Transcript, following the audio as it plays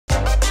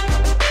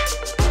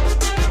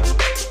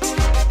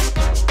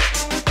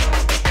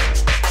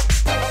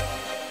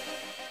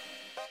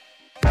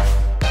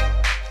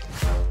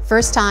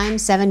First time,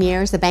 7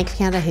 years, the Bank of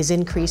Canada has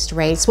increased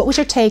rates. What was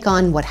your take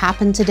on what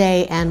happened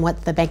today and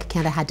what the Bank of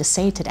Canada had to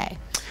say today?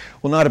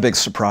 Well, not a big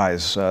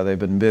surprise. They've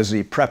been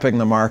busy prepping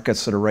the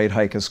markets that a rate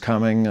hike is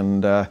coming,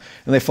 and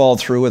they followed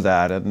through with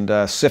that.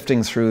 And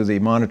sifting through the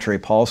monetary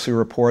policy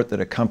report that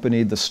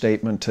accompanied the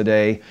statement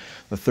today,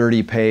 the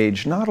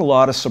 30-page, not a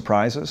lot of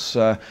surprises.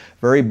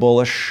 Very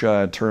bullish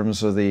in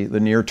terms of the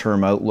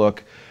near-term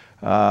outlook.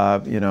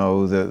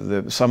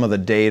 Some of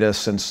the data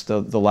since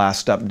the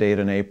last update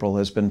in April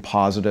has been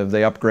positive.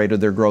 They upgraded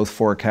their growth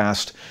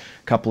forecast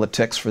a couple of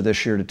ticks for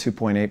this year to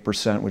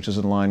 2.8%, which is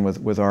in line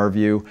with our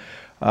view.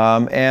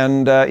 Some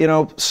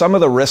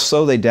of the risks,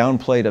 though, they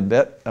downplayed a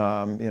bit.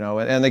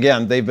 And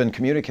again, they've been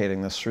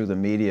communicating this through the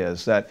media,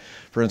 is that,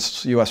 for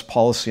instance, U.S.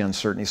 policy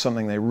uncertainty,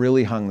 something they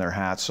really hung their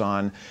hats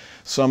on.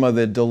 Some of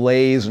the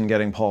delays in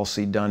getting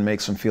policy done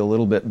makes them feel a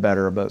little bit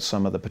better about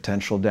some of the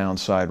potential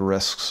downside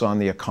risks on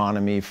the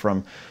economy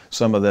from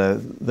some of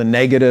the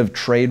negative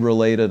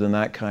trade-related and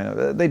that kind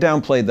of. They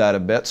downplayed that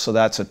a bit, so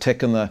that's a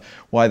tick in the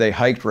why they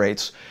hiked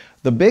rates.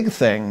 The big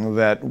thing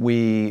that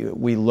we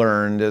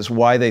learned is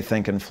why they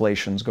think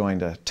inflation's going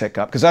to tick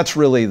up, because that's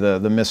really the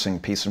missing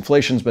piece.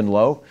 Inflation's been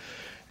low,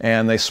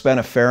 and they spent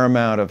a fair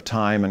amount of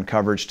time and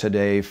coverage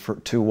today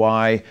to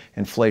why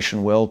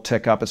inflation will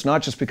tick up. It's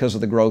not just because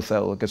of the growth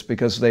outlook, it's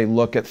because they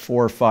look at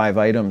 4 or 5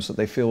 items that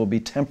they feel will be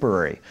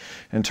temporary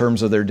in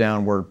terms of their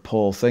downward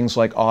pull. Things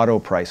like auto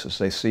prices,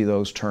 they see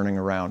those turning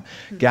around.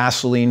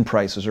 Gasoline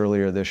prices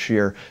earlier this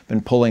year been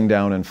pulling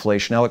down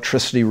inflation.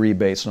 Electricity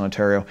rebates in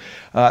Ontario.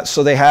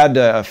 So they had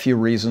a few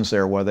reasons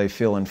there why they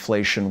feel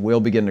inflation will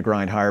begin to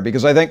grind higher.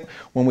 Because I think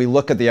when we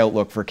look at the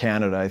outlook for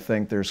Canada, I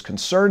think there's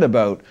concern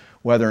about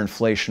whether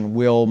inflation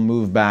will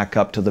move back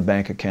up to the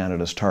Bank of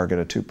Canada's target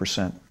of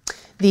 2%.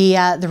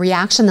 The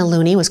reaction, the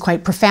loonie, was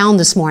quite profound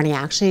this morning,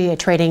 actually,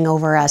 trading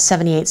over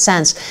 78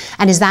 cents.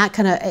 And is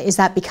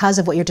that because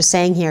of what you're just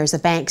saying here? Is the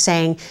bank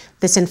saying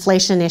this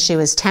inflation issue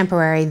is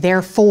temporary,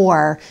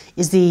 therefore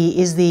is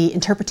the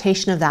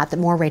interpretation of that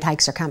more rate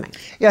hikes are coming?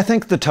 Yeah, I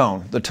think the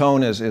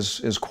tone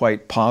is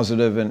quite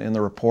positive in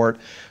the report.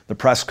 The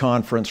press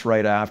conference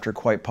right after,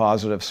 quite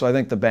positive. So I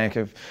think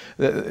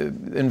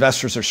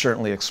investors are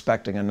certainly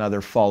expecting another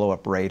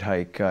follow-up rate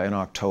hike in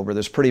October.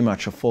 There's pretty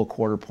much a full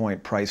quarter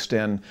point priced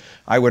in.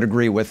 I would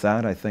agree with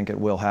that. I think it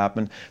will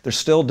happen. There's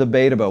still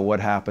debate about what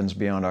happens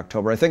beyond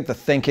October. I think the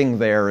thinking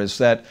there is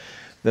that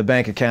the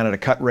Bank of Canada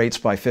cut rates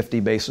by 50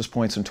 basis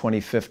points in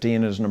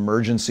 2015 as an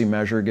emergency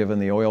measure given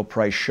the oil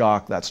price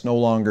shock. That's no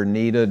longer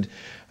needed.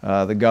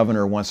 The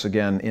governor once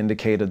again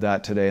indicated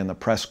that today in the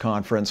press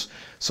conference.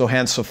 So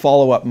hence a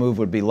follow-up move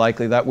would be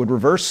likely. That would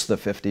reverse the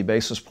 50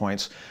 basis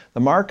points. The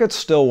market's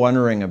still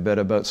wondering a bit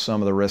about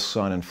some of the risks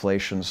on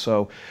inflation.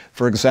 So,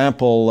 for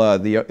example,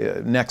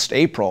 next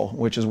April,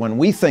 which is when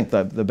we think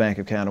that the Bank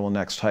of Canada will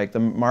next hike, the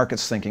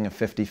market's thinking a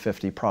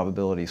 50-50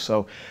 probability.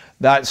 So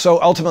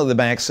ultimately the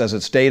bank says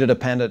it's data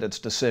dependent, it's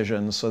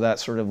decisions, so that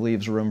sort of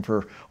leaves room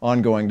for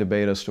ongoing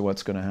debate as to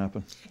what's going to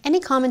happen. Any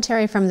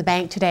commentary from the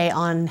bank today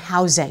on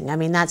housing? I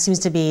mean, that seems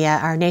to be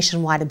our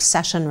nationwide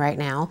obsession right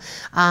now.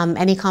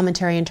 Any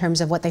commentary in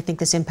terms of what they think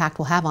this impact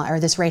will have on,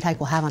 or this rate hike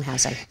will have on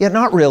housing? Yeah,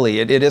 not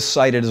really. It is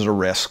cited as a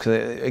risk.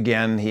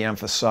 Again, he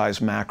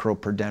emphasized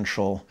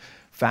macro-prudential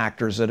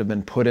factors that have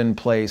been put in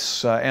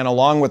place, and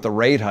along with the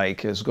rate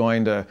hike is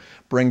going to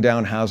bring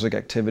down housing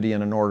activity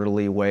in an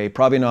orderly way,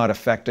 probably not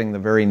affecting the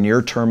very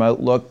near-term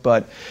outlook,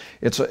 but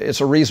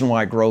it's a reason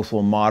why growth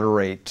will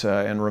moderate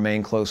and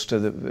remain closer to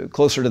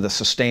the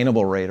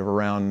sustainable rate of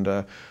around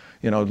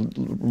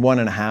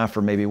 1.5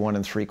 or maybe 1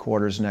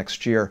 3/4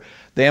 next year.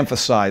 They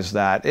emphasize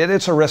that.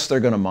 It's a risk they're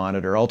going to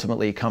monitor.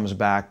 Ultimately, it comes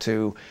back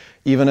to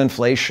even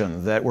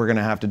inflation, that we're going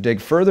to have to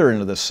dig further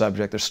into this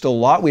subject. There's still a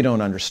lot we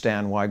don't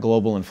understand why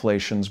global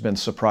inflation's been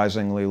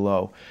surprisingly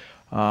low.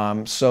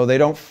 So they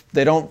don't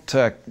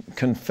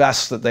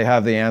confess that they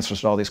have the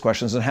answers to all these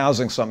questions. And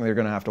housing's something they're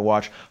going to have to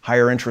watch.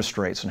 Higher interest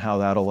rates and how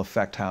that'll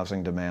affect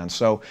housing demand.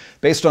 So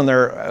based on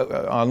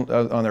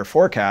their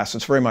forecast,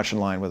 it's very much in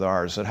line with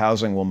ours, that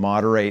housing will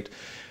moderate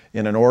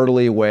in an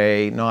orderly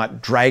way,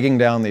 not dragging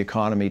down the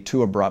economy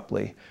too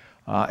abruptly.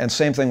 And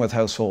same thing with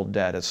household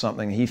debt. It's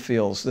something he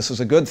feels this is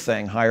a good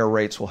thing. Higher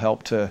rates will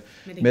help to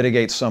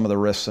mitigate some of the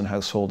risks in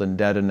household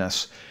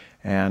indebtedness.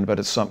 But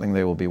it's something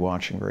they will be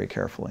watching very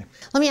carefully.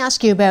 Let me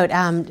ask you about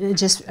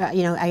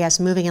I guess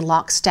moving in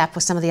lockstep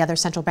with some of the other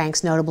central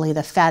banks, notably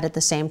the Fed at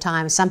the same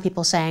time. Some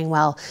people saying,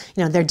 well,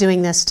 they're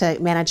doing this to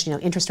manage,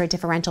 interest rate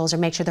differentials or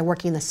make sure they're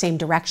working in the same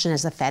direction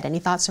as the Fed. Any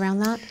thoughts around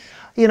that?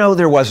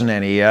 There wasn't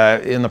any.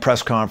 In the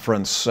press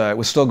conference, it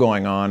was still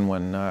going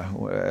on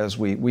as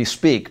we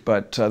speak,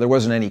 but there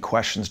wasn't any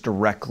questions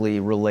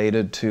directly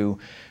related to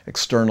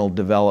external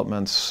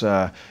developments,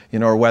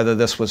 or whether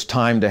this was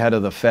timed ahead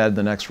of the Fed,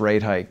 the next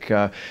rate hike.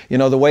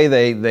 The way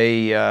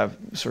they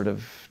sort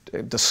of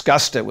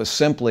discussed it was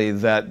simply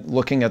that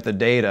looking at the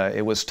data,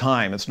 it was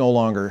time. It's no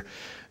longer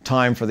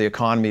time for the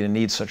economy to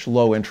need such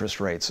low interest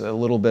rates. A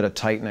little bit of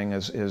tightening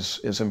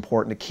is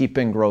important to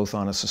keeping growth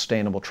on a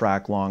sustainable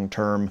track long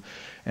term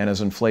and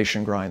as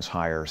inflation grinds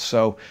higher.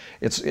 So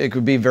it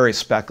could be very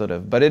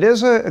speculative, but it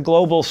is a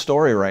global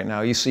story right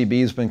now.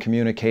 ECB has been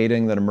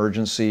communicating that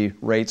emergency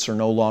rates are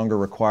no longer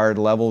required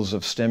levels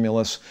of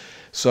stimulus.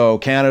 So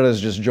Canada is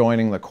just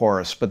joining the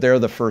chorus, but they're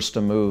the first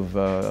to move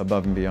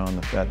above and beyond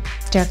the Fed.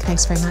 Derek,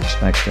 thanks very much.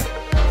 Thanks,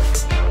 Jim.